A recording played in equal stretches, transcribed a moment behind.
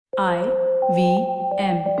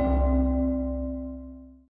IVM.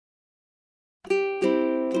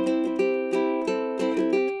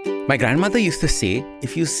 My grandmother used to say,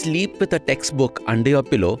 if you sleep with a textbook under your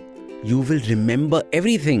pillow, you will remember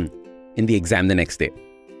everything in the exam the next day.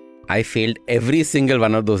 I failed every single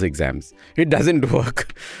one of those exams. It doesn't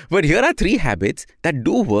work. But here are 3 habits that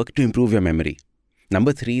do work to improve your memory.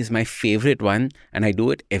 Number 3 is my favorite one, and I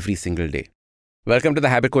do it every single day. Welcome to the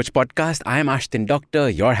Habit Coach Podcast. I am Ashdin Doctor,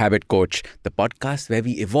 your habit coach, the podcast where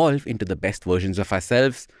we evolve into the best versions of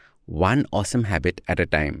ourselves, one awesome habit at a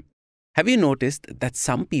time. Have you noticed that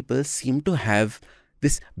some people seem to have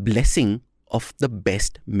this blessing of the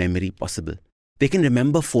best memory possible? They can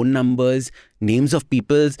remember phone numbers, names of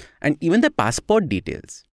peoples, and even their passport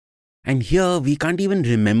details. And here, we can't even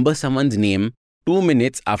remember someone's name 2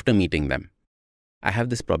 minutes after meeting them. I have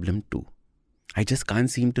this problem too. I just can't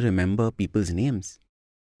seem to remember people's names.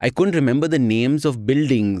 I couldn't remember the names of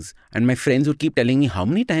buildings, and my friends would keep telling me, how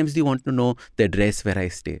many times do you want to know the address where I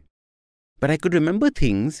stay? But I could remember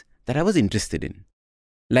things that I was interested in,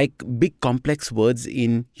 like big complex words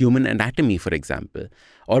in human anatomy, for example,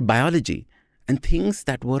 or biology, and things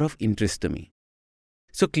that were of interest to me.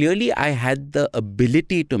 So clearly I had the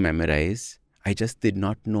ability to memorize, I just did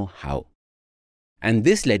not know how. And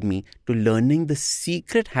this led me to learning the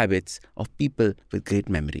secret habits of people with great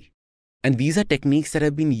memory. And these are techniques that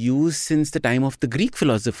have been used since the time of the Greek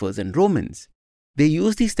philosophers and Romans. They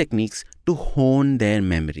use these techniques to hone their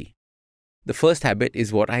memory. The first habit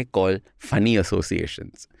is what I call funny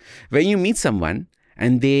associations. When you meet someone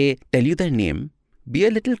and they tell you their name, be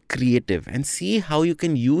a little creative and see how you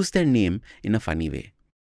can use their name in a funny way.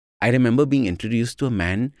 I remember being introduced to a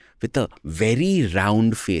man with a very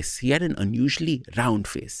round face. He had an unusually round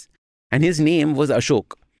face. And his name was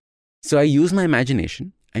Ashok. So I used my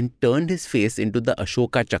imagination and turned his face into the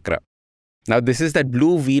Ashoka Chakra. Now this is that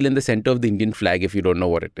blue wheel in the center of the Indian flag if you don't know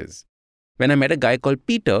what it is. When I met a guy called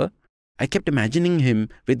Peter, I kept imagining him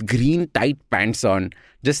with green tight pants on,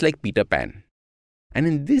 just like Peter Pan. And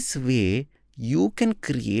in this way, you can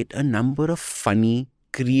create a number of funny,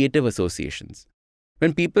 creative associations.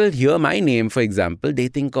 When people hear my name, for example, they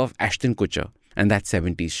think of Ashton Kutcher and that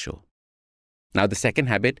 70s show. Now, the second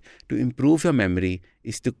habit to improve your memory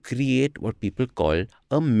is to create what people call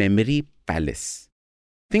a memory palace.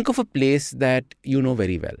 Think of a place that you know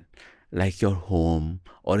very well, like your home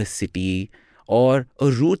or a city, or a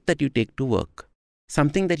route that you take to work.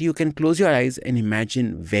 Something that you can close your eyes and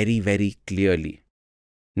imagine very, very clearly.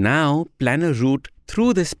 Now, plan a route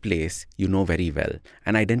through this place you know very well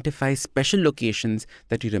and identify special locations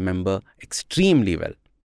that you remember extremely well.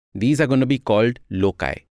 These are going to be called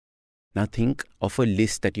loci. Now, think of a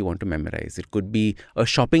list that you want to memorize. It could be a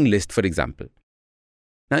shopping list, for example.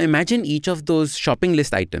 Now, imagine each of those shopping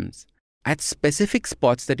list items at specific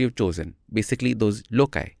spots that you've chosen, basically those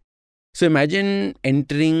loci. So imagine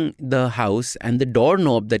entering the house and the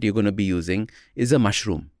doorknob that you're going to be using is a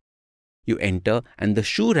mushroom. You enter and the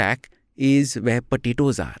shoe rack is where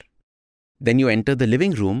potatoes are. Then you enter the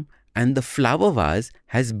living room and the flower vase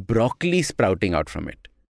has broccoli sprouting out from it.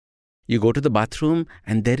 You go to the bathroom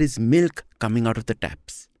and there is milk coming out of the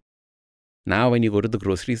taps. Now when you go to the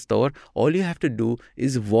grocery store, all you have to do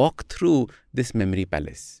is walk through this memory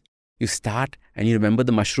palace. You start and you remember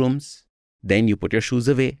the mushrooms. Then you put your shoes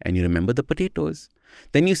away and you remember the potatoes.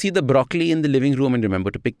 Then you see the broccoli in the living room and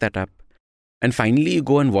remember to pick that up. And finally, you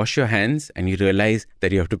go and wash your hands and you realize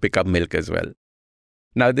that you have to pick up milk as well.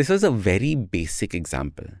 Now, this was a very basic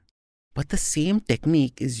example. But the same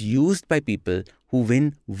technique is used by people who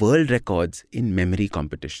win world records in memory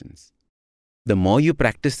competitions. The more you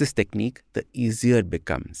practice this technique, the easier it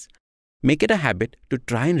becomes. Make it a habit to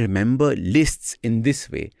try and remember lists in this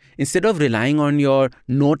way instead of relying on your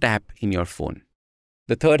note app in your phone.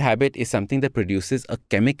 The third habit is something that produces a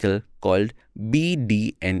chemical called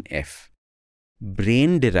BDNF,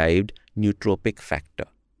 brain-derived nootropic factor.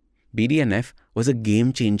 BDNF was a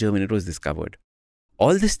game changer when it was discovered.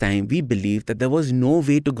 All this time, we believed that there was no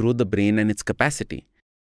way to grow the brain and its capacity.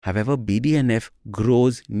 However, BDNF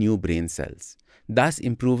grows new brain cells, thus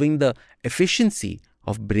improving the efficiency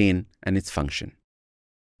of brain and its function.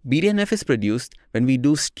 BDNF is produced when we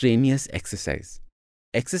do strenuous exercise.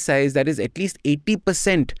 Exercise that is at least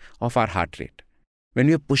 80% of our heart rate. When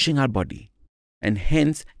we are pushing our body. And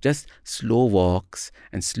hence, just slow walks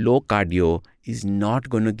and slow cardio is not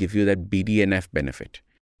going to give you that BDNF benefit.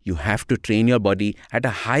 You have to train your body at a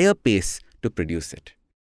higher pace to produce it.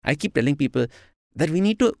 I keep telling people that we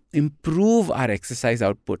need to improve our exercise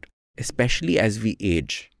output, especially as we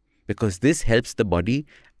age, because this helps the body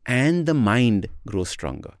and the mind grow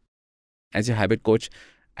stronger. As your habit coach,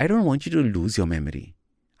 I don't want you to lose your memory.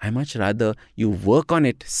 I much rather you work on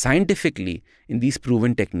it scientifically in these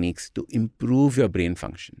proven techniques to improve your brain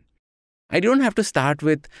function. I don't have to start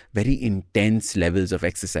with very intense levels of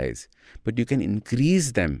exercise, but you can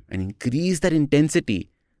increase them and increase that intensity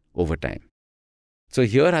over time. So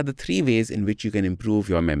here are the 3 ways in which you can improve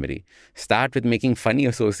your memory. Start with making funny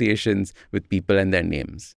associations with people and their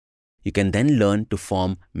names. You can then learn to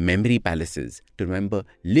form memory palaces, to remember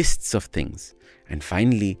lists of things. And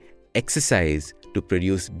finally, exercise to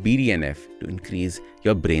produce BDNF to increase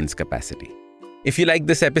your brain's capacity. If you like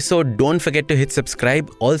this episode, don't forget to hit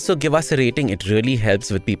subscribe. Also give us a rating. It really helps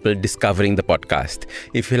with people discovering the podcast.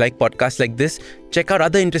 If you like podcasts like this, check out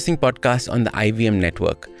other interesting podcasts on the IVM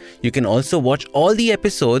network. You can also watch all the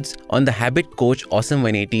episodes on the Habit Coach Awesome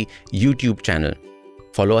 180 YouTube channel.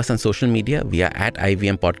 Follow us on social media. We are at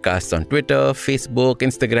IVM Podcasts on Twitter, Facebook,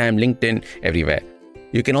 Instagram, LinkedIn, everywhere.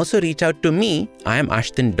 You can also reach out to me. I am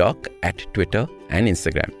Ashdin Doc at Twitter and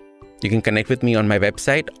Instagram. You can connect with me on my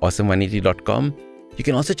website, awesome180.com. You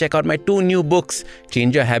can also check out my 2 new books,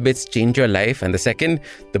 Change Your Habits, Change Your Life, and the second,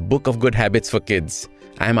 The Book of Good Habits for Kids.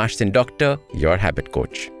 I am Ashdin Doctor, your habit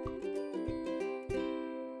coach.